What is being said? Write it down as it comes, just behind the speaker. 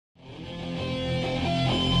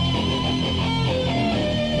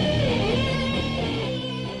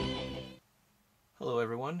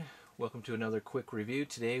Welcome to another quick review.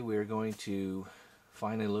 Today we're going to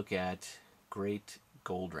finally look at Great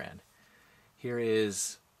Goldran. Here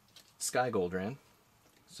is Sky Goldran.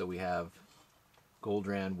 So we have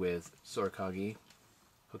Goldran with Sora-Kage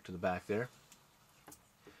hooked to the back there.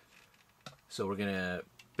 So we're going to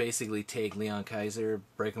basically take Leon Kaiser,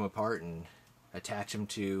 break him apart, and attach him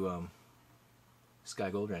to Sky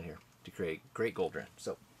Goldran here to create Great Goldran.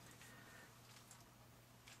 So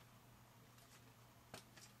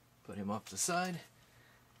put him off to the side,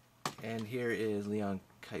 and here is Leon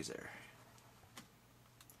Kaiser.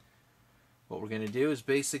 What we're going to do is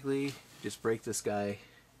basically just break this guy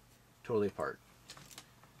totally apart.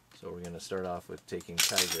 So we're going to start off with taking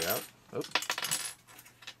Kaiser out. Oh,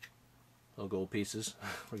 little gold pieces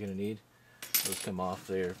we're going to need. Those come off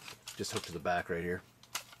there, just hooked to the back right here.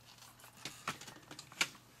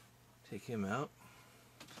 Take him out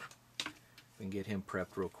and get him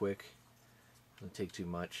prepped real quick. Doesn't take too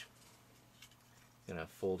much. Gonna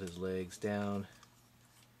fold his legs down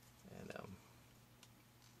and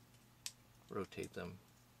rotate them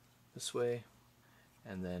this way,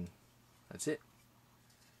 and then that's it.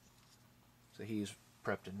 So he's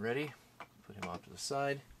prepped and ready. Put him off to the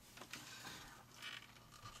side.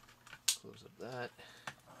 Close up that.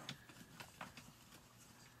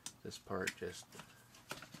 This part just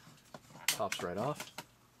pops right off.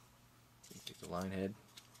 Take the line head.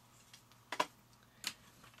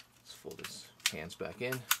 Let's fold his hands back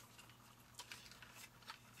in.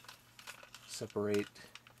 Separate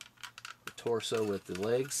the torso with the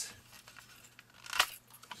legs.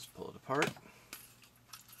 Just pull it apart.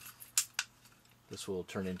 This will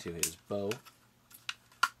turn into his bow.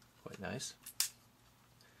 Quite nice.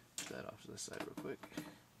 Put that off to the side real quick.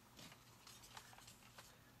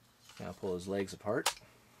 Now pull his legs apart.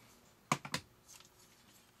 And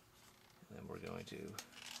then we're going to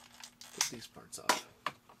put these parts off.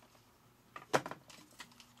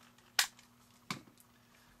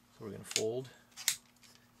 So we're going to fold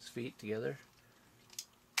his feet together.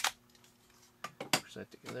 Push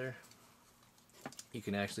that together. You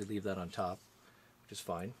can actually leave that on top, which is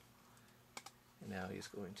fine. And now he's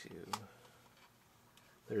going to,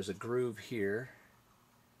 there's a groove here.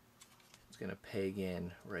 It's going to peg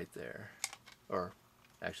in right there. Or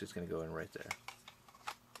actually it's going to go in right there.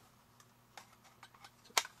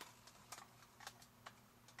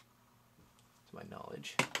 To my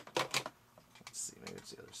knowledge. Let's see, maybe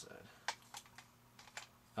it's the other side.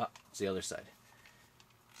 Ah, it's the other side.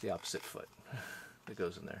 It's the opposite foot that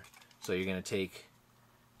goes in there. So you're going to take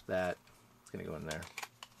that, it's going to go in there.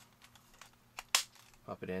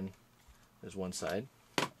 Pop it in. There's one side.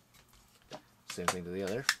 Same thing to the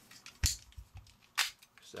other.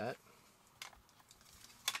 There's that.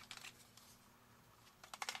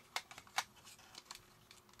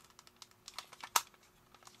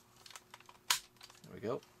 There we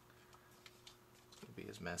go. It's going to be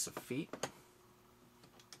his massive feet.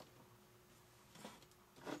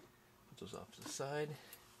 Put those off to the side.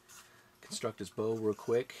 Construct his bow real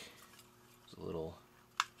quick. There's a little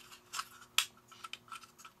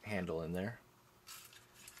handle in there.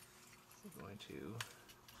 We're going to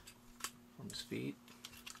form his feet.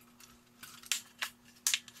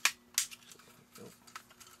 So,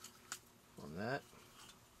 form that.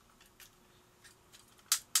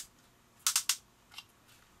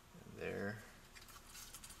 And there.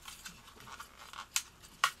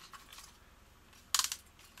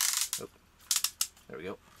 Oh, there we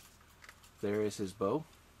go. There is his bow.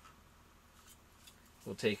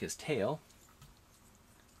 We'll take his tail.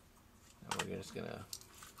 And we're just going to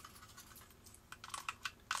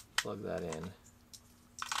plug that in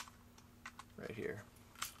right here.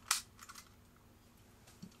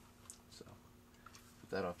 So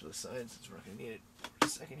put that off to the side since we're not going to need it for a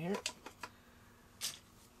second here.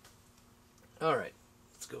 Alright,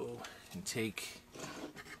 let's go and take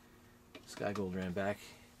Sky Goldran back.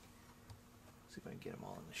 See if I can get them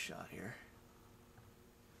all in the shot here.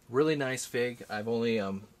 Really nice fig. I've only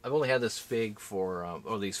had this fig for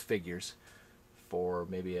or these figures for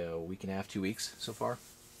maybe a week and a half, 2 weeks so far.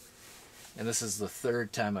 And this is the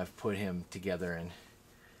third time I've put him together, and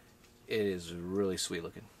it is really sweet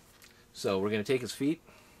looking. So we're going to take his feet.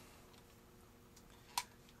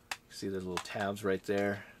 See there's little tabs right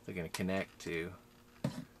there. They're going to connect to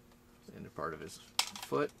the inner part of his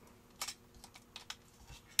foot.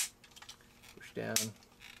 Push down.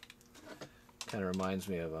 Kind of reminds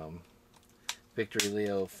me of Victory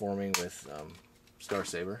Leo forming with Star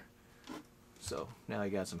Saber. So now I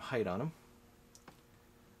got some height on him.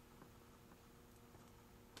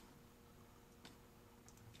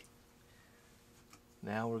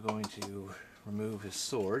 Now we're going to remove his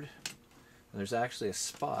sword. And there's actually a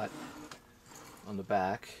spot on the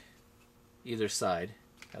back, either side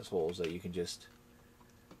has holes that you can just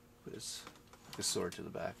put a sword to the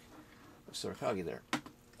back of Sora-Kage there.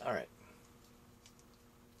 Alright.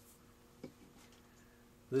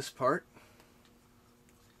 This part,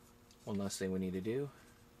 one last thing we need to do,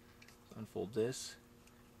 unfold this,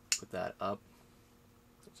 put that up,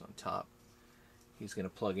 so it's on top. He's going to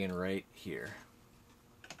plug in right here.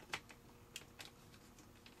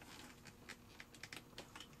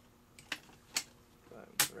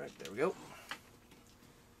 Correct, there we go.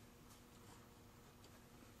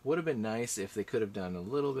 Would have been nice if they could have done a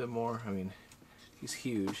little bit more. I mean, he's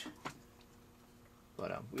huge,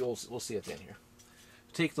 but we'll see at the end here.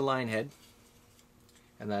 Take the line head,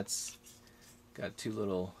 and that's got two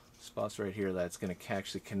little spots right here that's going to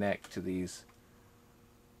actually connect to these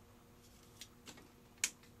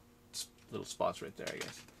little spots right there, I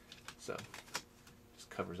guess. So just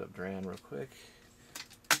covers up Dran real quick.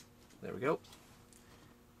 There we go.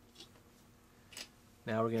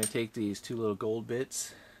 Now we're going to take these two little gold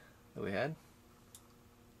bits that we had,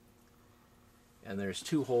 and there's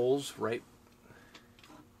two holes right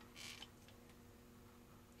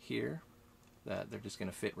here that they're just going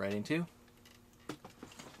to fit right into. There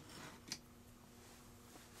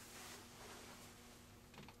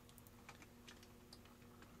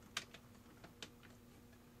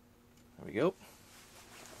we go.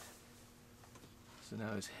 So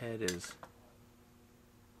now his head is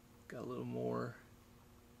got a little more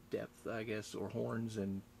depth, I guess, or horns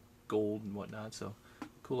and gold and whatnot, so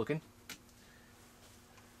cool looking.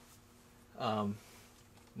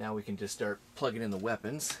 Now we can just start plugging in the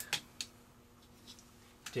weapons.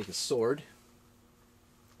 Take a sword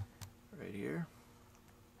right here.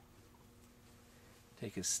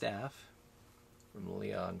 Take his staff from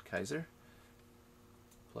Leon Kaiser.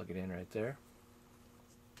 Plug it in right there.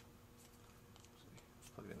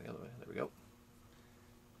 Plug it in the other way. There we go.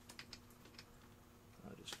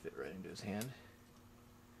 I'll just fit right into his hand.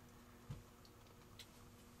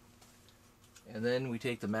 And then we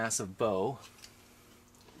take the massive bow.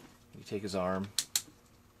 You take his arm.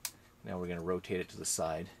 Now we're going to rotate it to the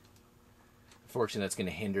side. Unfortunately, that's going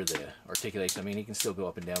to hinder the articulation. I mean, he can still go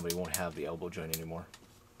up and down, but he won't have the elbow joint anymore.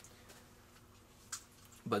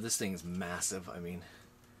 But this thing's massive, I mean.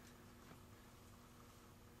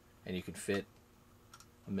 And you can fit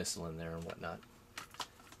a missile in there and whatnot.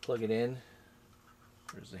 Plug it in.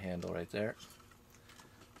 There's the handle right there.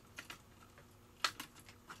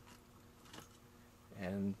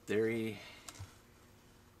 And there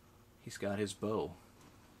he's got his bow.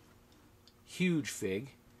 Huge fig,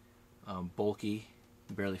 bulky,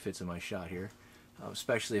 barely fits in my shot here,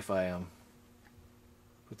 especially if I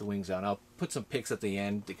put the wings on. I'll put some pics at the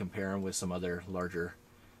end to compare them with some other larger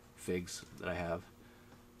figs that I have.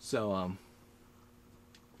 So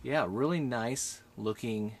yeah, really nice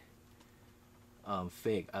looking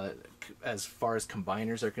fig. As far as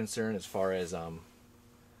combiners are concerned, as far as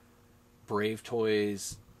Brave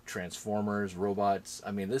toys, Transformers, robots,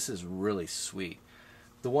 I mean, this is really sweet.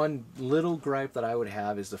 The one little gripe that I would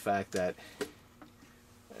have is the fact that,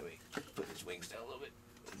 let me put his wings down a little bit,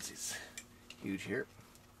 he's huge here.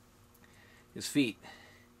 His feet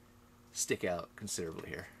stick out considerably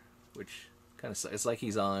here, which kind of, it's like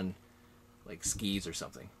he's on like skis or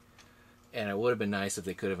something. And it would have been nice if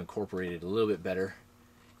they could have incorporated a little bit better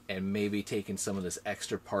and maybe taken some of this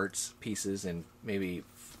extra parts pieces and maybe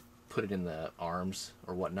put it in the arms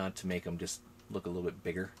or whatnot to make them just look a little bit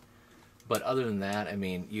bigger. But other than that, I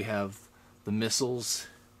mean, you have the missiles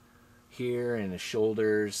here and his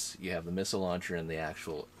shoulders, you have the missile launcher and the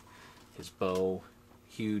actual, his bow,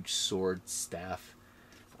 huge sword staff,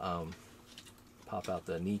 pop out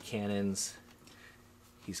the knee cannons,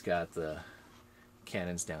 he's got the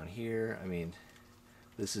cannons down here. I mean,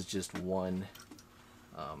 this is just one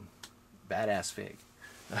badass fig.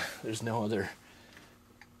 There's no other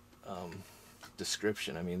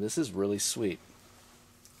description. I mean, this is really sweet.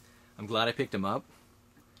 I'm glad I picked him up.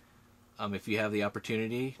 If you have the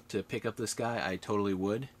opportunity to pick up this guy, I totally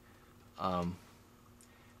would.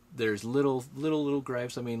 There's little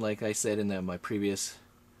gripes. I mean, like I said in my previous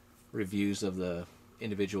reviews of the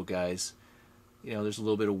individual guys, you know, there's a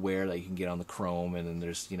little bit of wear that you can get on the chrome, and then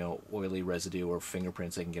there's, you know, oily residue or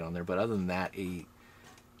fingerprints that can get on there. But other than that, he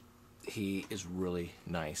is really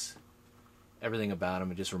nice. Everything about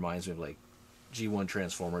him, it just reminds me of like G1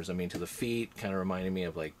 Transformers. I mean, to the feet, kind of reminded me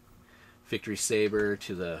of like Victory Saber,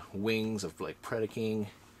 to the wings of like Predaking,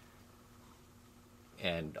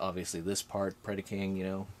 and obviously this part, Predaking, you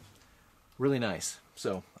know, really nice.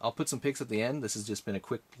 So I'll put some pics at the end. This has just been a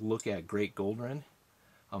quick look at Great Goldran.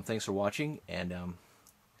 Thanks for watching, and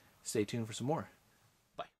stay tuned for some more.